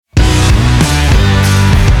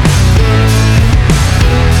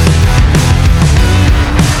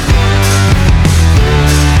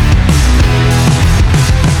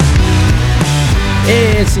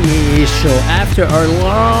fancy show after our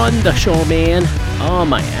London show, man. Oh,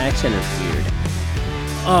 my accent is weird.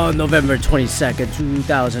 Oh, November 22nd,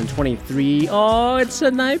 2023. Oh, it's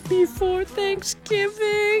the night before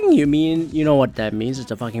Thanksgiving. You know what that means?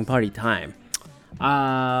 It's a fucking party time.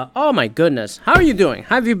 Oh my goodness. How are you doing?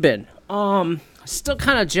 How have you been? Still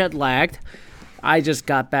kind of jet lagged. I just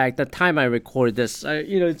got back. The time I record this,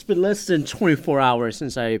 it's been less than 24 hours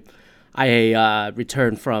since I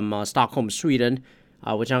returned from Stockholm, Sweden,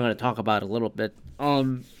 which I'm going to talk about a little bit.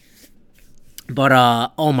 But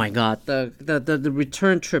oh my god, the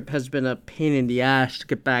return trip has been a pain in the ass to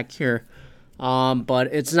get back here. But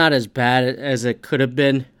it's not as bad as it could have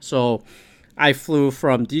been. So I flew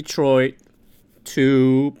from Detroit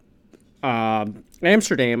to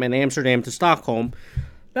Amsterdam and Amsterdam to Stockholm.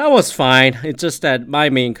 That was fine. It's just that my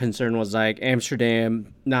main concern was like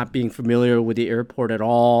Amsterdam, not being familiar with the airport at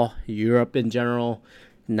all. Europe in general,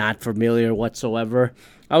 not familiar whatsoever.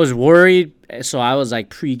 I was worried, so I was like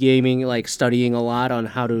pre-gaming, like studying a lot on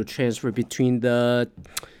how to transfer between the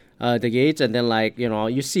gates. And then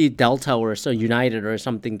you see Delta or United or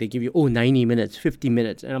something, they give you 90 minutes, 50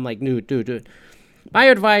 minutes, and I'm like, dude. My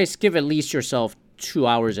advice: give at least yourself 2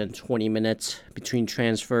 hours and 20 minutes between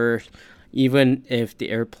transfers. Even if the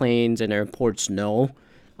airplanes and airports know,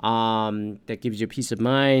 that gives you peace of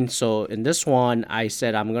mind. So in this one, I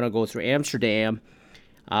said I'm going to go through Amsterdam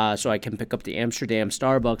so I can pick up the Amsterdam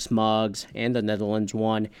Starbucks mugs and the Netherlands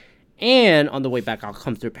one. And on the way back, I'll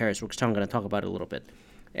come through Paris, which I'm going to talk about a little bit.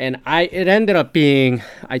 And it ended up being,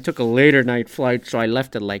 I took a later night flight, so I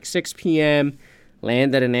left at like 6 p.m.,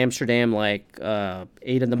 landed in Amsterdam like 8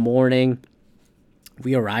 in the morning.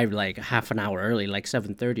 We arrived like half an hour early, like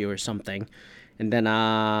 7:30 or something. And then,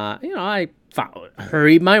 I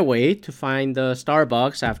hurried my way to find the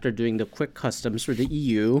Starbucks after doing the quick customs for the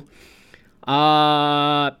EU.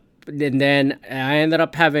 And then I ended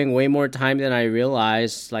up having way more time than I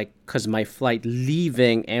realized, because my flight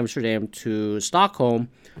leaving Amsterdam to Stockholm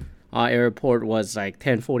airport was like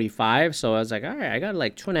 10:45. So I was like, all right, I got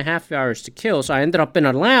like 2.5 hours to kill. So I ended up in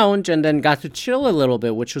a lounge and then got to chill a little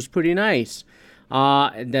bit, which was pretty nice.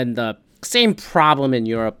 And then the same problem in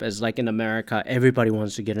Europe as like in America. Everybody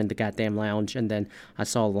wants to get in the goddamn lounge. And then I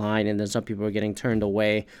saw a line and then some people were getting turned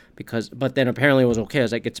away but then apparently it was okay. I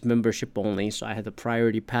was like, it's membership only. So I had the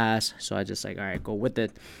priority pass. So I just all right, go with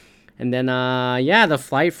it. And then, the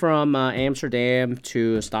flight from Amsterdam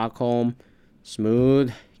to Stockholm,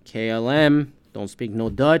 smooth, KLM, don't speak no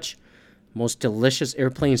Dutch. Most delicious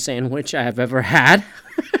airplane sandwich I have ever had.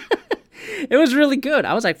 It was really good.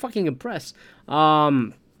 I was like fucking impressed.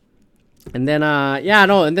 And then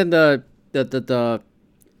and then the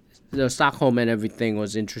Stockholm and everything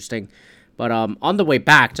was interesting. But on the way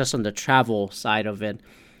back, just on the travel side of it,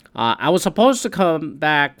 I was supposed to come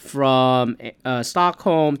back from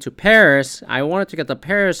Stockholm to Paris. I wanted to get the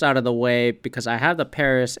Paris out of the way because I have the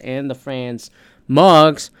Paris and the France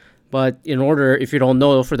mugs. But if you don't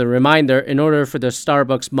know, for the reminder, in order for the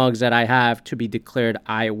Starbucks mugs that I have to be declared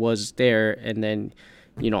I was there, and then,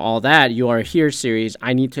 all that, you are here series,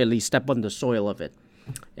 I need to at least step on the soil of it.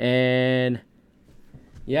 And,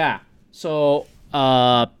 yeah. So,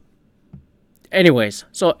 anyways.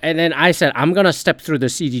 And then I said, I'm going to step through the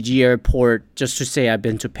CDG airport just to say I've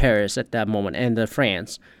been to Paris at that moment, and the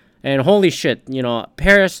France. And holy shit,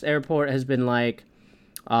 Paris airport has been like,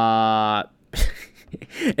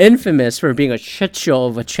 infamous for being a shit show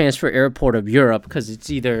of a transfer airport of Europe, because it's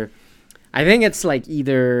either Amsterdam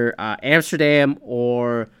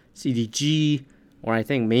or CDG, or I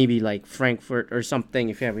think maybe like Frankfurt or something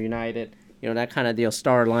if you have United, that kind of deal,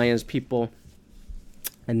 Star Alliance people.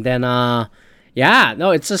 And then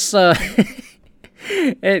it's just and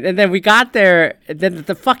then we got there, and then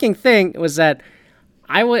the fucking thing was that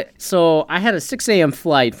I had a 6 a.m.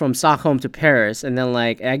 flight from Stockholm to Paris, and then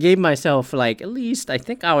I gave myself at least I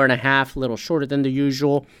think hour and a half, a little shorter than the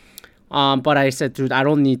usual. But I said, dude, I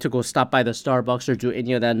don't need to go stop by the Starbucks or do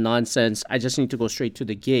any of that nonsense. I just need to go straight to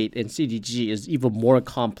the gate. And CDG is even more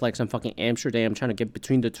complex than fucking Amsterdam, trying to get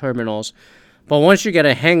between the terminals. But once you get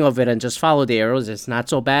a hang of it and just follow the arrows, it's not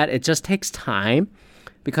so bad. It just takes time,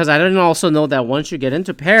 because I didn't also know that once you get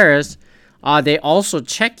into Paris, they also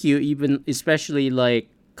check you, especially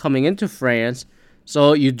coming into France.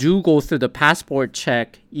 So you do go through the passport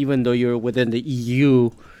check, even though you're within the EU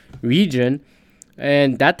region.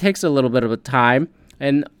 And that takes a little bit of a time.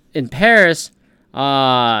 And in Paris,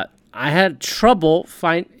 I had trouble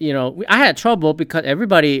because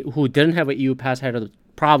everybody who didn't have an EU pass had a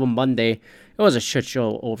problem Monday. It was a shit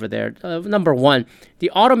show over there. Number one,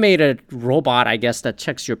 the automated robot, I guess, that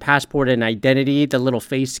checks your passport and identity, the little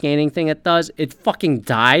face scanning thing it does, it fucking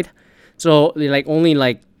died. So like only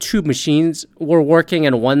like 2 machines were working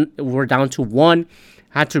and we're down to 1.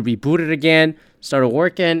 Had to reboot it again, started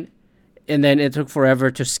working, and then it took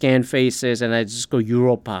forever to scan faces, and I just go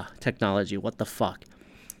Europa technology. What the fuck?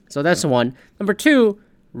 So that's one. Number 2,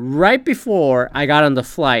 right before I got on the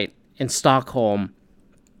flight in Stockholm,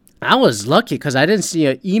 I was lucky because I didn't see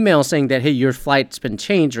an email saying that, hey, your flight's been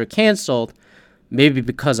changed or canceled. Maybe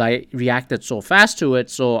because I reacted so fast to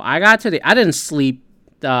it. So I didn't sleep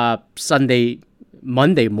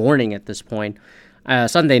Monday morning at this point,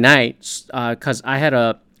 Sunday night, because I had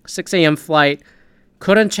a 6 a.m. flight,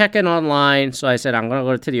 couldn't check in online. So I said, I'm going to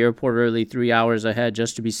go to the airport early, 3 hours ahead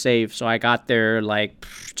just to be safe. So I got there like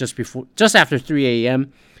just after 3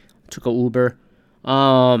 a.m., took a Uber.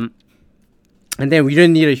 And then we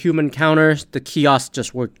didn't need a human counter. The kiosk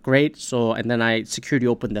just worked great. And then security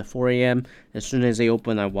opened at 4 a.m. As soon as they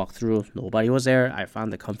opened, I walked through. Nobody was there. I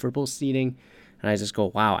found the comfortable seating. And I just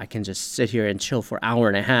go, wow, I can just sit here and chill for an hour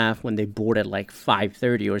and a half when they board at like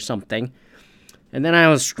 5:30 or something. And then I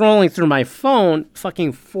was scrolling through my phone,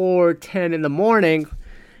 fucking 4:10 in the morning.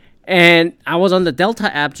 And I was on the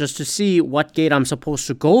Delta app just to see what gate I'm supposed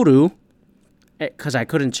to go to, because I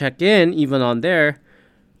couldn't check in even on there.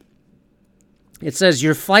 It says,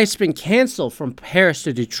 your flight's been canceled from Paris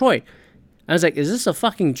to Detroit. I was like, is this a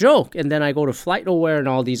fucking joke? And then I go to FlightAware and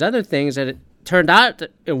all these other things, and it turned out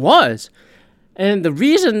that it was. And the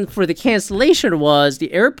reason for the cancellation was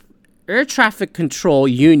the air traffic control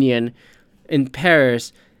union in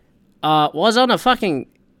Paris was on a fucking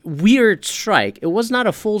weird strike. It was not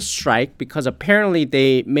a full strike because apparently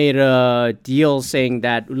they made a deal saying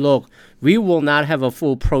that, look, we will not have a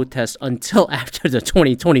full protest until after the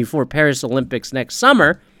 2024 Paris Olympics next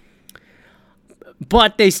summer.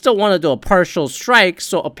 But they still want to do a partial strike.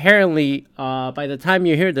 So apparently, by the time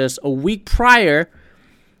you hear this, a week prior,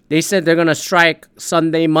 they said they're going to strike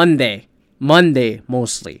Monday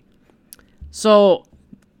mostly. So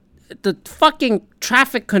the fucking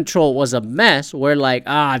traffic control was a mess where like,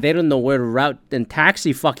 they don't know where to route and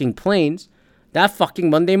taxi fucking planes that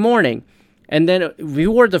fucking Monday morning. And then we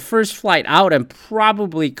were the first flight out and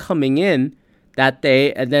probably coming in that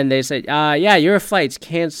day. And then they said, yeah, your flight's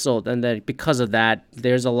canceled. And then because of that,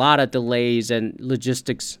 there's a lot of delays and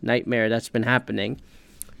logistics nightmare that's been happening.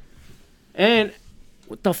 And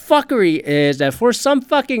the fuckery is that for some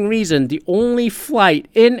fucking reason, the only flight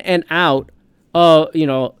in and out of,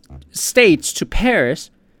 States to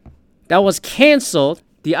Paris that was canceled,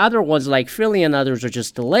 the other ones like Philly and others are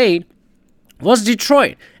just delayed, was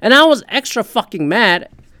Detroit. And I was extra fucking mad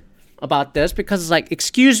about this because it's like,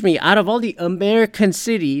 excuse me, out of all the American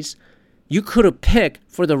cities you could have picked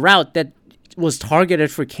for the route that was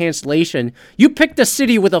targeted for cancellation, you picked a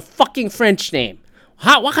city with a fucking French name.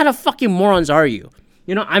 What kind of fucking morons are you?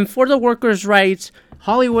 I'm for the workers' rights,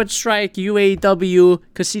 Hollywood strike, UAW,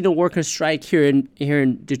 casino workers strike here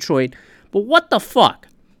in Detroit. But what the fuck?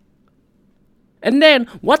 And then,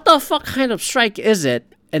 what the fuck kind of strike is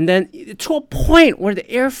it? And then, to a point where the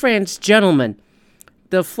Air France gentleman,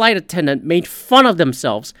 the flight attendant, made fun of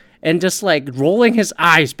themselves and just like rolling his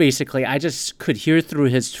eyes, basically. I just could hear through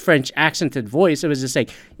his French accented voice. It was just like,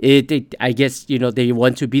 I guess, they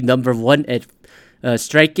want to be number one at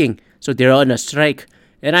striking. So they're on a strike.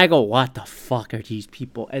 And I go, what the fuck are these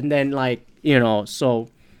people? And then so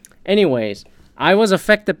anyways, I was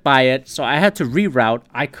affected by it. So I had to reroute.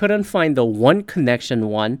 I couldn't find the one connection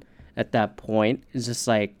one at that point. It's just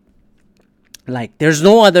like there's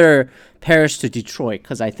no other Paris to Detroit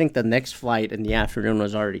because I think the next flight in the afternoon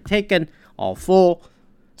was already taken, all full.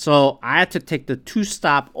 So I had to take the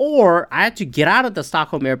 2-stop, or I had to get out of the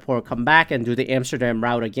Stockholm airport, come back and do the Amsterdam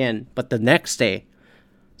route again, but the next day.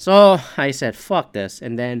 So I said, fuck this.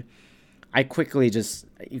 And then I quickly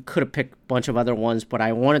you could have picked a bunch of other ones, but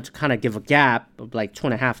I wanted to kind of give a gap of like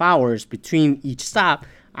 2.5 hours between each stop.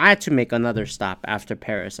 I had to make another stop after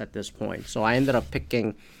Paris at this point. So I ended up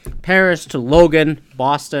picking Paris to Logan,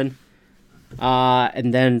 Boston,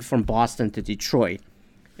 and then from Boston to Detroit.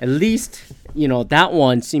 At least, that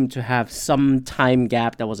one seemed to have some time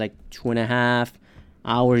gap that was like 2.5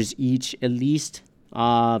 hours each, at least,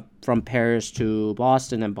 from Paris to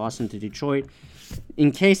Boston and Boston to Detroit.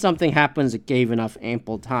 In case something happens, it gave enough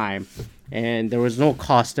ample time. And there was no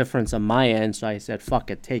cost difference on my end, so I said, fuck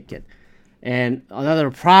it, take it. And another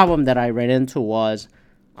problem that I ran into was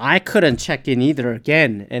I couldn't check in either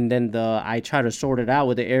again. And then I tried to sort it out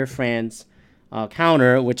with the Air France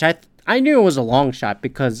counter, which I knew it was a long shot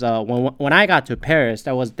because when I got to Paris,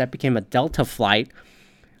 that became a Delta flight.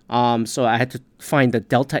 So I had to find the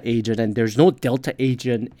Delta agent, and there's no Delta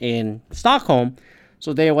agent in Stockholm.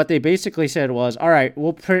 So what they basically said was, all right,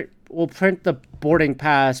 we'll print the boarding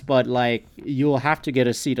pass, but like you'll have to get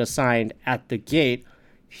a seat assigned at the gate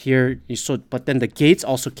here. So, but then the gates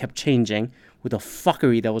also kept changing with the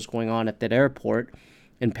fuckery that was going on at that airport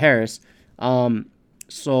in Paris.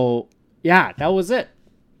 So yeah, that was it.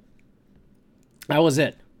 That was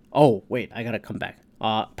it. Oh wait, I gotta come back.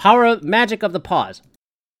 Magic of the pause.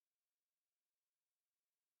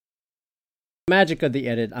 Magic of the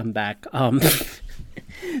edit. I'm back.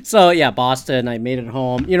 So yeah, Boston. I made it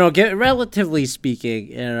home. Relatively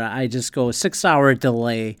speaking, I just go 6 hour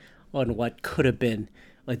delay on what could have been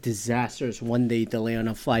a disastrous 1 day delay on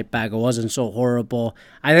a flight back. It wasn't so horrible.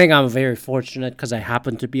 I think I'm very fortunate because I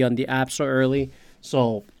happened to be on the app so early,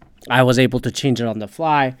 so I was able to change it on the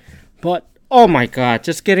fly. But oh my god,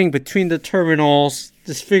 just getting between the terminals,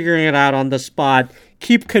 just figuring it out on the spot,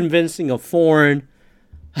 keep convincing a foreign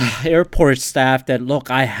airport staff that look,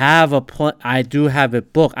 I do have a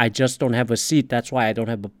book, I just don't have a seat. That's why I don't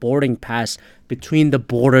have a boarding pass between the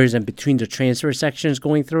borders and between the transfer sections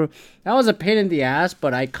going through. That was a pain in the ass,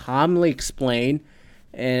 but I calmly explained,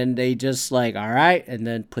 and they just like, all right, and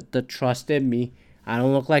then put the trust in me. I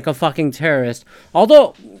don't look like a fucking terrorist.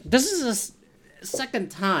 Although this is the second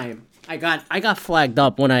time I got flagged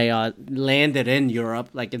up when I landed in Europe,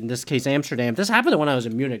 like in this case Amsterdam. This happened when I was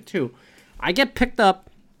in Munich too. I get picked up,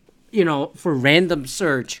 for random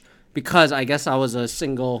search because I guess I was a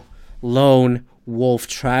single lone wolf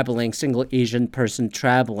traveling, single Asian person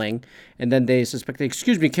traveling. And then they suspected,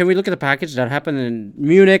 excuse me, can we look at the package? That happened in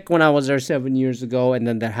Munich when I was there 7 years ago. And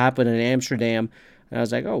then that happened in Amsterdam. And I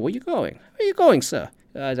was like, oh, where you going? Where you going, sir?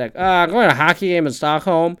 I was like, I'm going to a hockey game in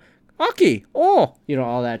Stockholm. Hockey. Oh,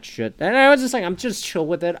 all that shit. And I was just like, I'm just chill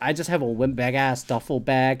with it. I just have a big ass duffel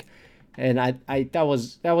bag. And that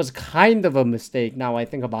was kind of a mistake now I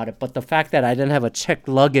think about it. But the fact that I didn't have a checked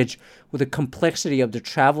luggage with the complexity of the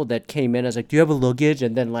travel that came in, I was like, do you have a luggage?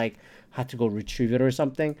 And then like had to go retrieve it or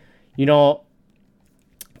something.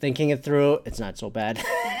 Thinking it through, it's not so bad.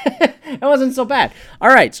 It wasn't so bad. All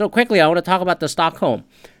right, so quickly, I want to talk about the Stockholm.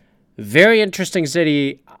 Very interesting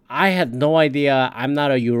city. I had no idea. I'm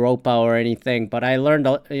not a Europa or anything, but I learned,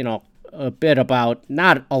 a bit about,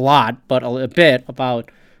 not a lot, but a bit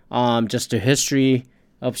about just the history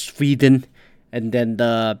of Sweden, and then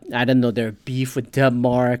I didn't know their beef with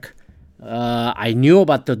Denmark. I knew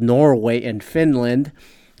about the Norway and Finland.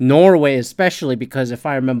 Norway especially because if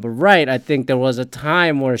I remember right, I think there was a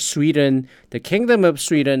time where Sweden, the Kingdom of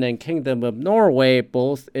Sweden and Kingdom of Norway,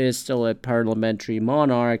 both is still a parliamentary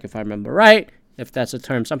monarch, if I remember right, if that's a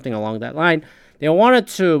term, something along that line. They wanted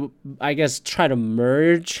to, I guess, try to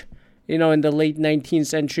merge, in the late 19th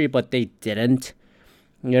century, but they didn't.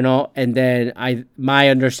 And then my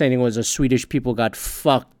understanding was the Swedish people got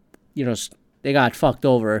fucked, they got fucked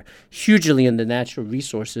over hugely in the natural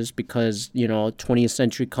resources because, 20th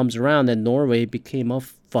century comes around and Norway became a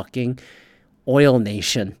fucking oil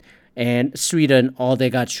nation. And Sweden, all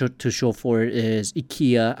they got to show for it is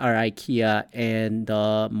IKEA and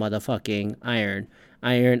motherfucking iron.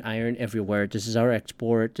 Iron everywhere. This is our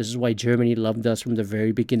export. This is why Germany loved us from the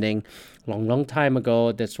very beginning, long time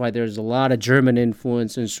ago. That's why there's a lot of German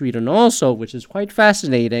influence in Sweden also, which is quite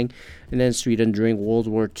fascinating. And then Sweden during World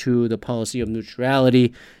War II, the policy of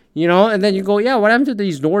neutrality, and then you go, yeah, what happened to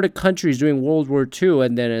these Nordic countries during World War II?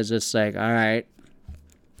 And then it's just like, all right,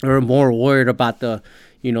 we're more worried about the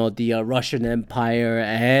Russian Empire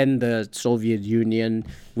and the Soviet Union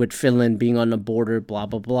with Finland being on the border, blah,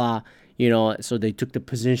 blah, blah. So they took the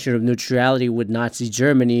position of neutrality with Nazi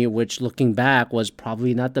Germany, which looking back was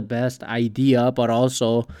probably not the best idea, but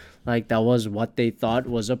also like that was what they thought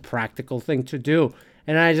was a practical thing to do.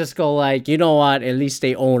 And I just go like, you know what? At least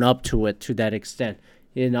they own up to it to that extent,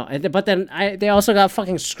 But then they also got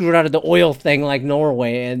fucking screwed out of the oil thing like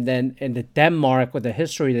Norway, and then in the Denmark with the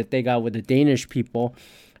history that they got with the Danish people,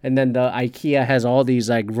 and then the IKEA has all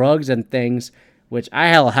these like rugs and things, which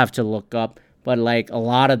I'll have to look up. But, like, a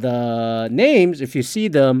lot of the names, if you see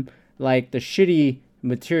them, like, the shitty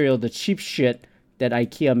material, the cheap shit that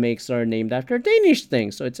IKEA makes are named after Danish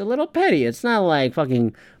things. So it's a little petty. It's not like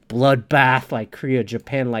fucking bloodbath like Korea,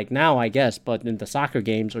 Japan, like now, I guess. But in the soccer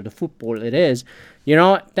games or the football, it is.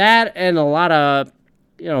 That and a lot of,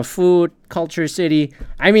 food, culture, city.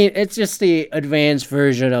 I mean, it's just the advanced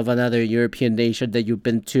version of another European nation that you've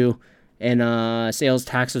been to. And sales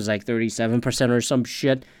tax was like 37% or some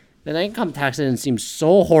shit. The income tax didn't seem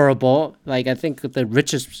so horrible. Like, I think the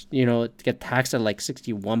richest, get taxed at like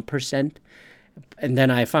 61%. And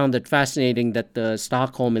then I found it fascinating that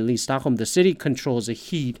Stockholm, the city controls the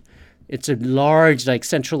heat. It's a large, like,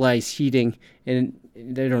 centralized heating, and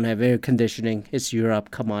they don't have air conditioning. It's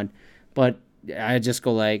Europe, come on. But I just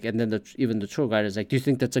go like, and then even the tour guide is like, "Do you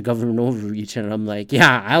think that's a government overreach?" And I'm like,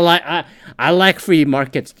 "Yeah, I like free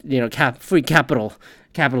markets, free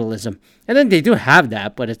capitalism." And then they do have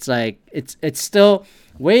that, but it's like it's still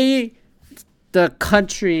way the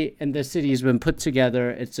country and the city has been put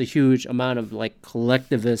together. It's a huge amount of like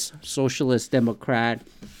collectivist, socialist, democrat.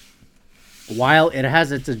 While it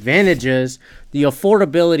has its advantages, the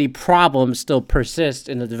affordability problem still persists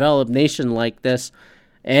in a developed nation like this,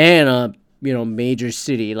 and a major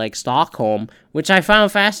city like Stockholm, which I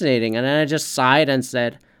found fascinating. And then I just sighed and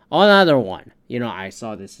said, "Oh, another one." I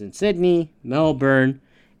saw this in Sydney, Melbourne,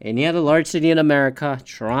 any other large city in America,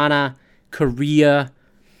 Toronto, Korea.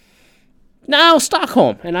 Now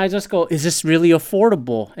Stockholm. And I just go, is this really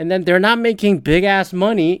affordable? And then they're not making big ass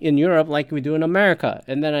money in Europe like we do in America.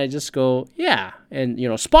 And then I just go, yeah. And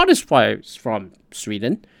Spotify is from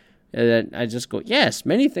Sweden. And then I just go, yes,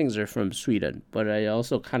 many things are from Sweden. But I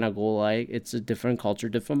also kind of go like, it's a different culture,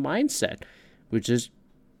 different mindset, which is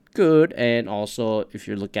good. And also, if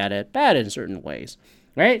you look at it, bad in certain ways,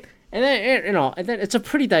 right? And then, and then it's a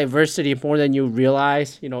pretty diversity more than you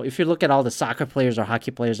realize. If you look at all the soccer players or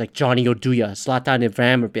hockey players like Johnny Oduya, Zlatan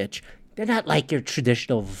Ibrahimovic, they're not like your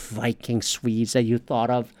traditional Viking Swedes that you thought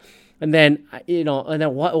of. And then,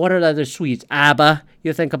 what are the other Swedes? ABBA,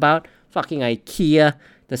 you think about? Fucking IKEA,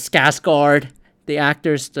 the Skarsgård, the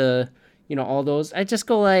actors, all those. I just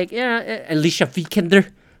go like, yeah, Alicia Vikander,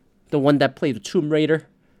 the one that played the Tomb Raider.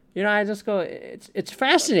 I just go, it's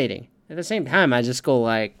fascinating. At the same time, I just go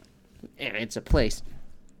like, it's a place.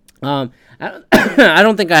 I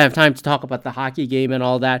don't think I have time to talk about the hockey game and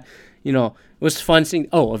all that. It was fun seeing,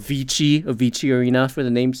 Avicii Arena for the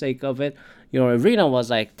namesake of it. Arena was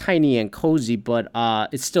like tiny and cozy, but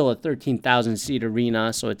it's still a 13,000 seat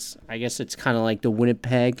arena. So I guess it's kind of like the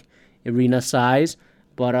Winnipeg arena size.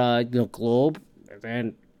 But the Globe,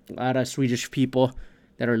 and a lot of Swedish people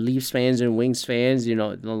that are Leafs fans and Wings fans, the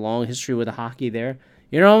long history with the hockey there.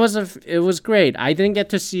 It was great. I didn't get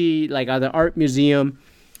to see like the art museum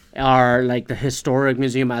or like the historic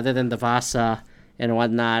museum other than the Vasa and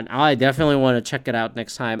whatnot. I definitely want to check it out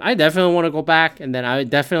next time. I definitely want to go back, and then I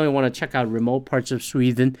definitely want to check out remote parts of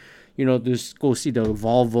Sweden. Just go see the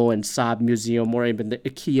Volvo and Saab museum or even the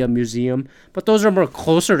IKEA museum. But those are more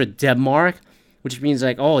closer to Denmark, which means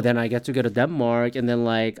like, then I get to go to Denmark and then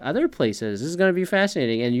like other places. This is gonna be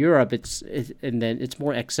fascinating. And Europe, and then it's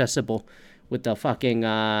more accessible with the fucking,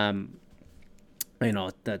 the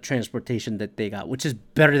transportation that they got, which is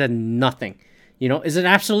better than nothing. Is it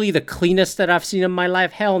absolutely the cleanest that I've seen in my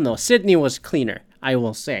life? Hell no. Sydney was cleaner, I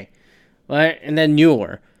will say. Right? And then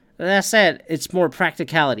newer. That said, it's more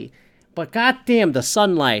practicality. But goddamn, the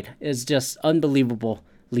sunlight is just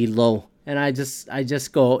unbelievably low. And I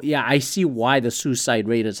just go, yeah, I see why the suicide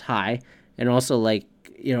rate is high. And also, like,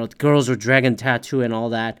 girls with dragon tattoo and all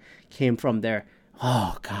that came from there.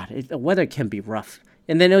 Oh, God, the weather can be rough.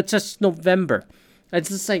 And then it's just November. It's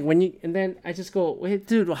just like and then I just go, wait,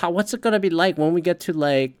 dude, what's it going to be like when we get to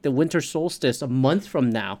like the winter solstice a month from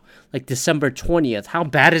now, like December 20th? How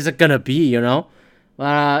bad is it going to be,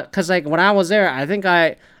 Because like when I was there, I think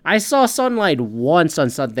I saw sunlight once on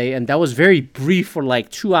Sunday, and that was very brief for like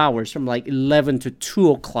 2 hours from like 11 to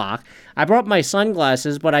 2 o'clock. I brought my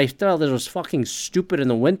sunglasses, but I thought it was fucking stupid in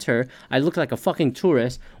the winter. I looked like a fucking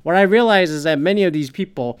tourist. What I realized is that many of these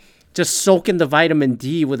people just soak in the vitamin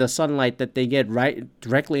D with the sunlight that they get right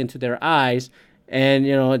directly into their eyes, and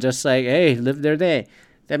just like, hey, live their day.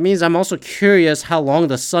 That means I'm also curious how long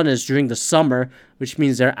the sun is during the summer, which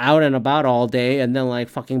means they're out and about all day and then like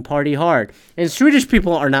fucking party hard. And Swedish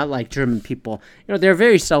people are not like German people. They're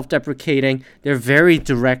very self-deprecating. They're very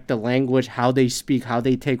direct, the language, how they speak, how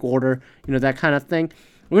they take order, that kind of thing.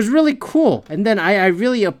 It was really cool. And then I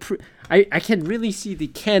can really see the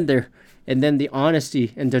candor and then the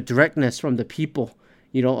honesty and the directness from the people,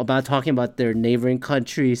 about talking about their neighboring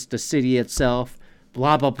countries, the city itself,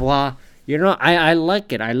 blah, blah, blah. I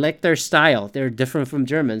like it. I like their style. They're different from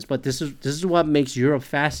Germans, but this is what makes Europe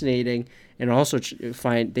fascinating, and also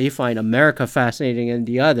they find America fascinating in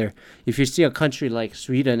the other. If you see a country like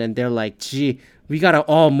Sweden and they're like, gee, we gotta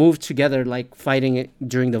all move together like fighting it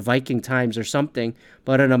during the Viking times or something,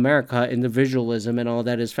 but in America, individualism and all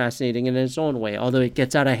that is fascinating in its own way, although it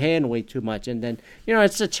gets out of hand way too much, and then,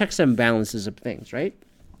 it's the checks and balances of things, right?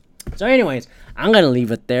 So anyways, I'm going to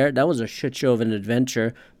leave it there. That was a shit show of an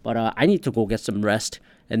adventure, but I need to go get some rest,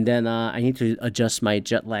 and then I need to adjust my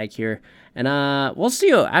jet lag here. And we'll see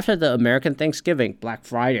you after the American Thanksgiving, Black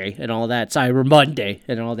Friday, and all that, Cyber Monday,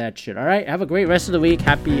 and all that shit. All right, have a great rest of the week.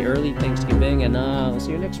 Happy early Thanksgiving, and we'll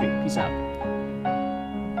see you next week. Peace out.